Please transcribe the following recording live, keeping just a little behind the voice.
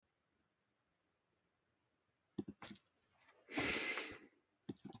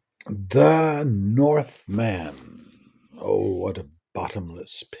The Northman. Oh, what a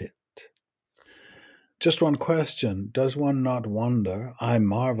bottomless pit. Just one question. Does one not wonder, I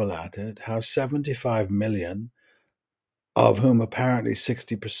marvel at it, how 75 million, of whom apparently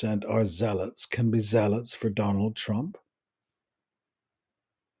 60% are zealots, can be zealots for Donald Trump?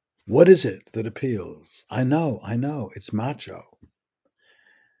 What is it that appeals? I know, it's macho.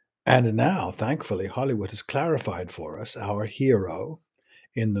 And now, thankfully, Hollywood has clarified for us our hero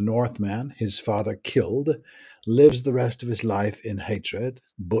in The Northman, his father killed, lives the rest of his life in hatred,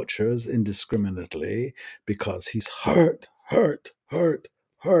 butchers indiscriminately because he's hurt,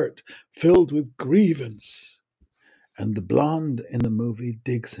 filled with grievance. And the blonde in the movie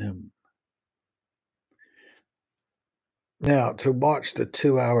digs him. Now, to watch the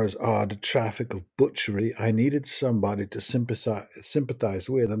 2 hours odd traffic of butchery, I needed somebody to sympathize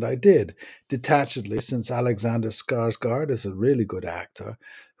with, and I did, detachedly, since Alexander Skarsgård is a really good actor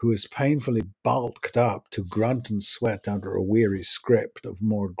who is painfully bulked up to grunt and sweat under a weary script of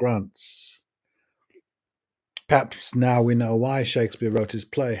more grunts. Perhaps now we know why Shakespeare wrote his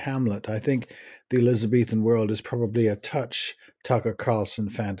play Hamlet. I think the Elizabethan world is probably a touch Tucker Carlson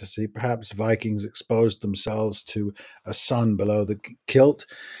fantasy. Perhaps Vikings exposed themselves to a sun below the kilt.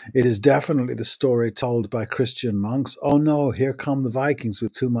 It is definitely the story told by Christian monks. Oh no, here come the Vikings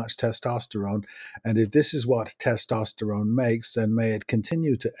with too much testosterone. And if this is what testosterone makes, then may it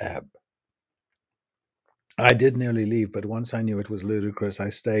continue to ebb. I did nearly leave, but once I knew it was ludicrous, I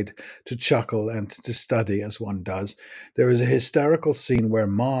stayed to chuckle and to study, as one does. There is a hysterical scene where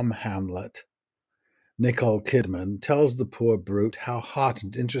Mom Hamlet, Nicole Kidman, tells the poor brute how hot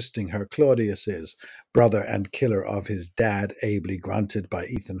and interesting her Claudius is, brother and killer of his dad, ably grunted by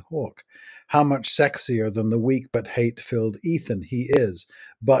Ethan Hawke. How much sexier than the weak but hate-filled Ethan he is.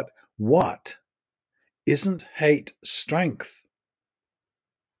 But what? Isn't hate strength?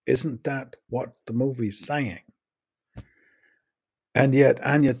 Isn't that what the movie's saying? And yet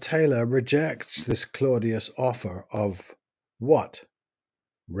Anya Taylor rejects this Claudius offer of what?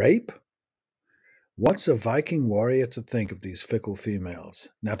 Rape? What's a Viking warrior to think of these fickle females?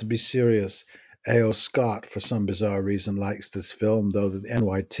 Now, to be serious, A.O. Scott, for some bizarre reason, likes this film, though the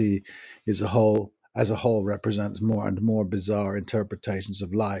NYT as a whole represents more and more bizarre interpretations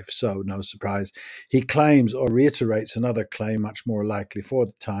of life, so no surprise. He claims or reiterates another claim, much more likely for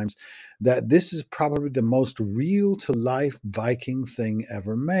the times, that this is probably the most real-to-life Viking thing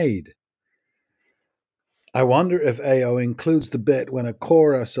ever made. I wonder if AO includes the bit when a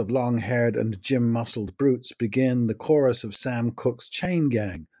chorus of long-haired and gym-muscled brutes begin the chorus of Sam Cooke's Chain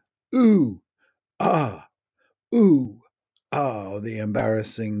Gang. Ooh, ah, ooh, ah, the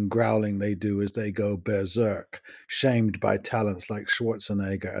embarrassing growling they do as they go berserk, shamed by talents like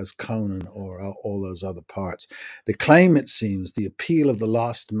Schwarzenegger as Conan or all those other parts. The claim, it seems, the appeal of the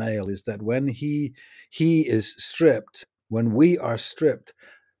lost male is that when he is stripped, when we are stripped,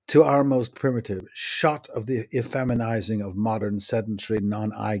 to our most primitive, shot of the effeminizing of modern sedentary,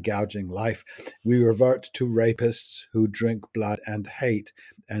 non-eye gouging life, we revert to rapists who drink blood and hate,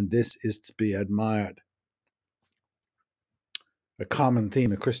 and this is to be admired. A common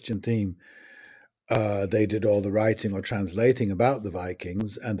theme, a Christian theme. They did all the writing or translating about the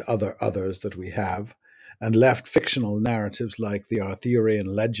Vikings and others that we have, and left fictional narratives like the Arthurian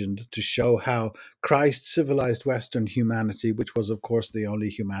legend to show how Christ civilized Western humanity, which was, of course, the only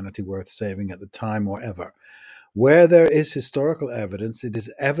humanity worth saving at the time or ever. Where there is historical evidence, it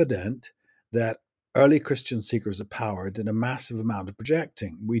is evident that early Christian seekers of power did a massive amount of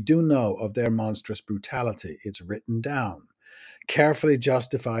projecting. We do know of their monstrous brutality. It's written down, carefully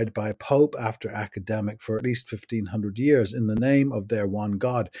justified by pope after academic for at least 1500 years in the name of their one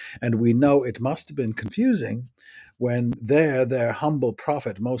God. And we know it must have been confusing when their humble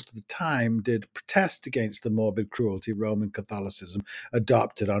prophet most of the time did protest against the morbid cruelty Roman Catholicism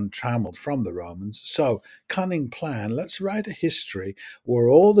adopted untrammeled from the Romans. So, cunning plan, let's write a history where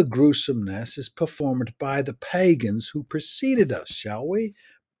all the gruesomeness is performed by the pagans who preceded us, shall we?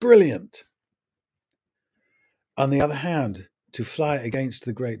 Brilliant. On the other hand, to fly against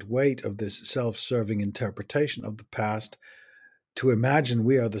the great weight of this self-serving interpretation of the past, to imagine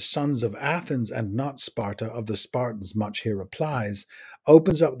we are the sons of Athens and not Sparta, of the Spartans much here applies,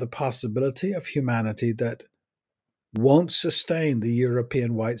 opens up the possibility of humanity that won't sustain the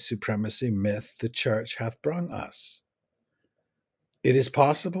European white supremacy myth the church hath brung us. It is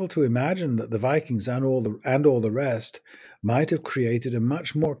possible to imagine that the Vikings and all the rest might have created a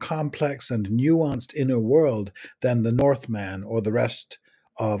much more complex and nuanced inner world than the Northman or the rest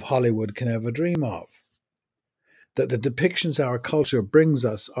of Hollywood can ever dream of. that the depictions our culture brings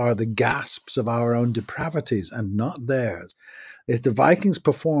us are the gasps of our own depravities and not theirs. If the Vikings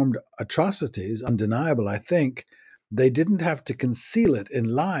performed atrocities, undeniable, I think, they didn't have to conceal it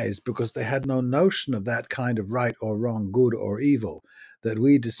in lies because they had no notion of that kind of right or wrong, good or evil. That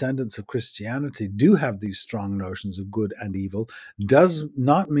we, descendants of Christianity, do have these strong notions of good and evil does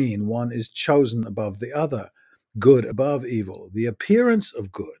not mean one is chosen above the other, good above evil. The appearance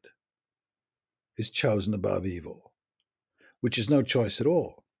of good is chosen above evil, which is no choice at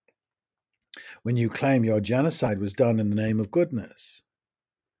all. When you claim your genocide was done in the name of goodness,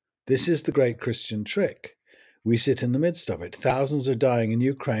 this is the great Christian trick. We sit in the midst of it. Thousands are dying in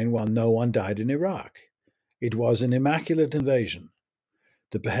Ukraine while no one died in Iraq. It was an immaculate invasion.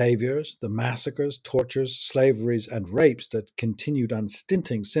 The behaviors, the massacres, tortures, slaveries, and rapes that continued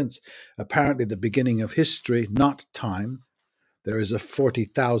unstinting since apparently the beginning of history, not time. There is a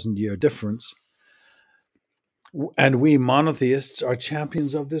 40,000-year difference. And we monotheists are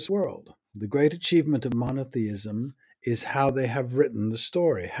champions of this world. The great achievement of monotheism is how they have written the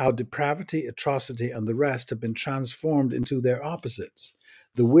story, how depravity, atrocity, and the rest have been transformed into their opposites.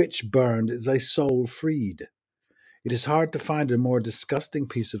 The witch burned is a soul freed. It is hard to find a more disgusting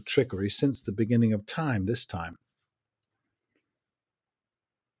piece of trickery since the beginning of time this time.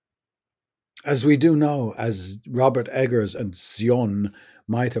 As we do know, as Robert Eggers and Zion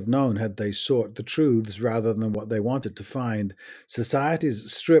might have known had they sought the truths rather than what they wanted to find,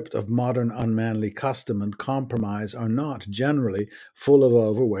 societies stripped of modern unmanly custom and compromise are not generally full of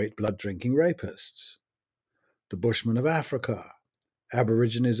overweight, blood-drinking rapists. The Bushmen of Africa,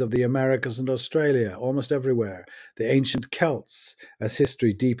 Aborigines of the Americas and Australia, almost everywhere, the ancient Celts, as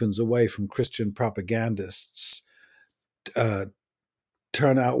history deepens away from Christian propagandists,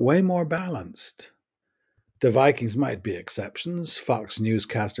 turn out way more balanced. The Vikings might be exceptions, Fox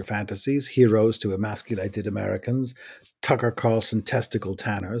newscaster fantasies, heroes to emasculated Americans, Tucker Carlson testicle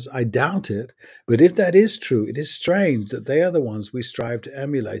tanners. I doubt it, but if that is true, it is strange that they are the ones we strive to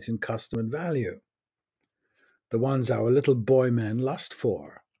emulate in custom and value, the ones our little boy men lust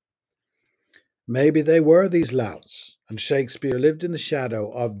for. Maybe they were these louts, and Shakespeare lived in the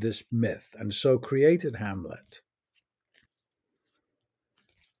shadow of this myth, and so created Hamlet.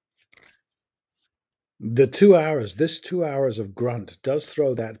 This 2 hours of grunt does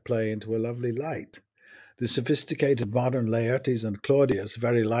throw that play into a lovely light. The sophisticated modern Laertes and Claudius,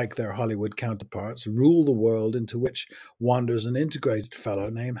 very like their Hollywood counterparts, rule the world into which wanders an integrated fellow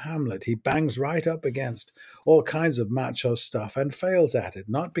named Hamlet. He bangs right up against all kinds of macho stuff and fails at it,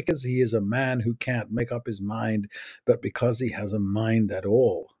 not because he is a man who can't make up his mind, but because he has a mind at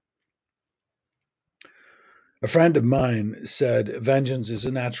all. A friend of mine said, vengeance is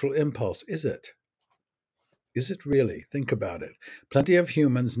a natural impulse. Is it? Is it really? Think about it. Plenty of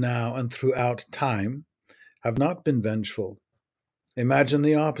humans now and throughout time have not been vengeful. Imagine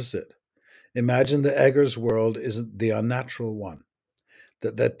the opposite. Imagine the Eggers world isn't the unnatural one.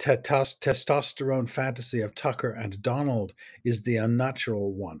 That the testosterone fantasy of Tucker and Donald is the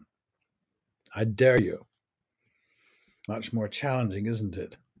unnatural one. I dare you. Much more challenging, isn't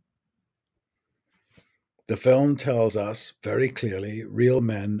it? The film tells us very clearly real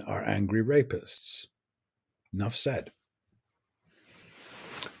men are angry rapists. Enough said.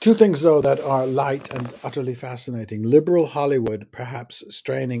 Two things, though, that are light and utterly fascinating. Liberal Hollywood, perhaps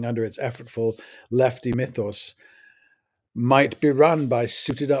straining under its effortful lefty mythos, might be run by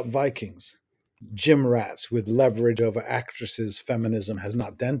suited up Vikings. Gym rats with leverage over actresses feminism has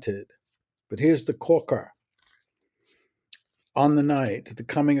not dented. But here's the corker. On the night, the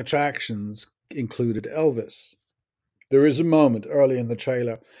coming attractions included Elvis. There is a moment early in the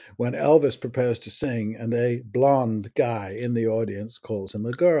trailer when Elvis prepares to sing and a blonde guy in the audience calls him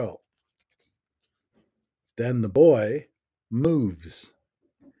a girl. Then the boy moves.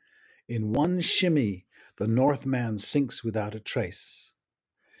 In one shimmy, the Northman sinks without a trace.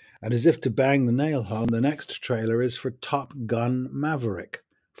 And as if to bang the nail home, the next trailer is for Top Gun Maverick,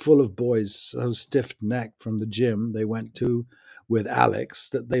 full of boys so stiff-necked from the gym they went to with Alex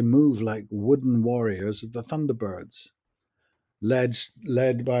that they move like wooden warriors of the Thunderbirds,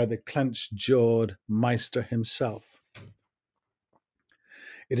 led by the clenched-jawed Meister himself.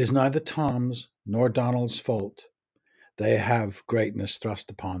 It is neither Tom's nor Donald's fault. They have greatness thrust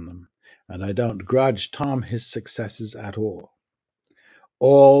upon them, and I don't grudge Tom his successes at all.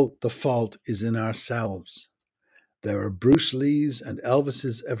 All the fault is in ourselves. There are Bruce Lees and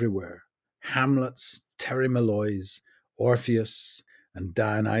Elvises everywhere, Hamlets, Terry Malloys, Orpheus, and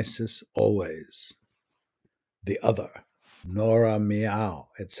Dionysus always. The other, Nora Meow,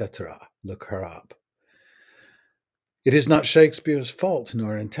 etc. Look her up. It is not Shakespeare's fault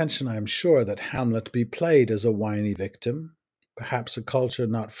nor intention, I am sure, that Hamlet be played as a whiny victim. Perhaps a culture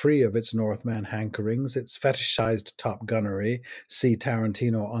not free of its Northman hankerings, its fetishized top gunnery, see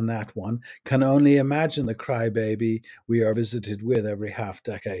Tarantino on that one, can only imagine the crybaby we are visited with every half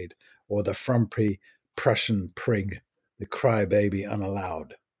decade, or the frumpy Prussian prig, the crybaby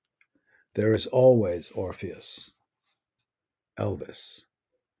unallowed. There is always Orpheus, Elvis,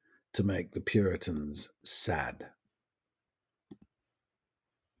 to make the Puritans sad.